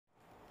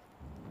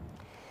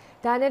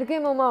დანერგე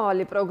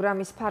მომავალი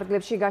პროგრამის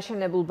ფარგლებში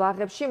გაშენებულ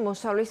ბაღებში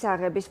მოსავლის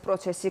აღების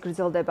პროცესი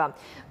გრძელდება.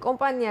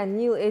 კომპანია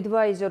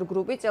ედვაიზორი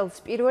გრუპი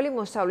წელს პირველი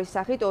მოსავლის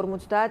სახით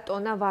 50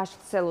 ტონა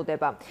ვაშლს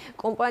ელოდება.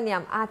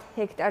 კომპანიამ 10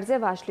 ჰექტარზე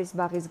ვაშლის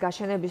ბაღის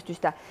გაშენებისთვის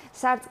და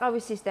სარწყავი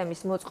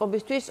სისტემის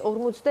მოწყობისთვის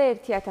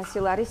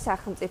 51,000 ლარის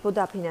სახელმწიფო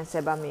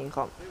დაფინანსება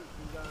მიიღო.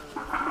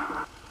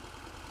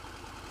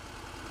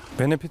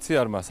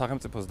 ბენეფიციარმა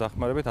სახელმწიფოს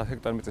დახმარებით 10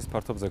 ჰექტარ მიწის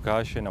ფართობზე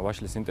გააშენა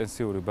ვაშლის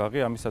ინტენსიური ბაღი.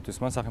 ამისათვის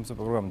მან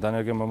სახელმწიფო პროგრამა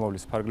დანერგე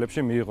მომავლის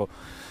ფარგლებში მიიღო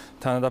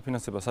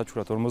თანადაფინანსება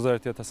საჩუქრად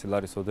 51,000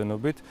 ლარის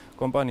ოდენობით.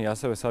 კომპანია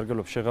ასევე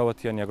სარგებლობს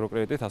შეღავათიანი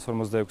აგროკრედიტით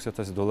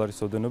 126,000 დოლარის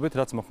ოდენობით,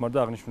 რაც მოხმარდა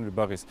აღნიშნული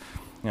ბაღის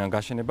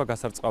გაშენება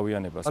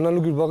გასარწყავიანებას.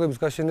 ანალოგიური ბაღების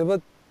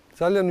გაშენება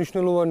ძალიან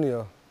მნიშვნელოვანია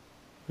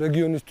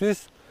რეგიონისთვის,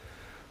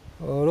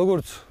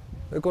 როგორც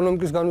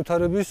ეკონომიკის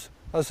განვითარების,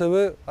 ასევე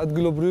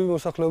ადგილობრივი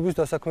მოსახლეობის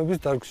დასაქმების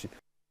დარგში.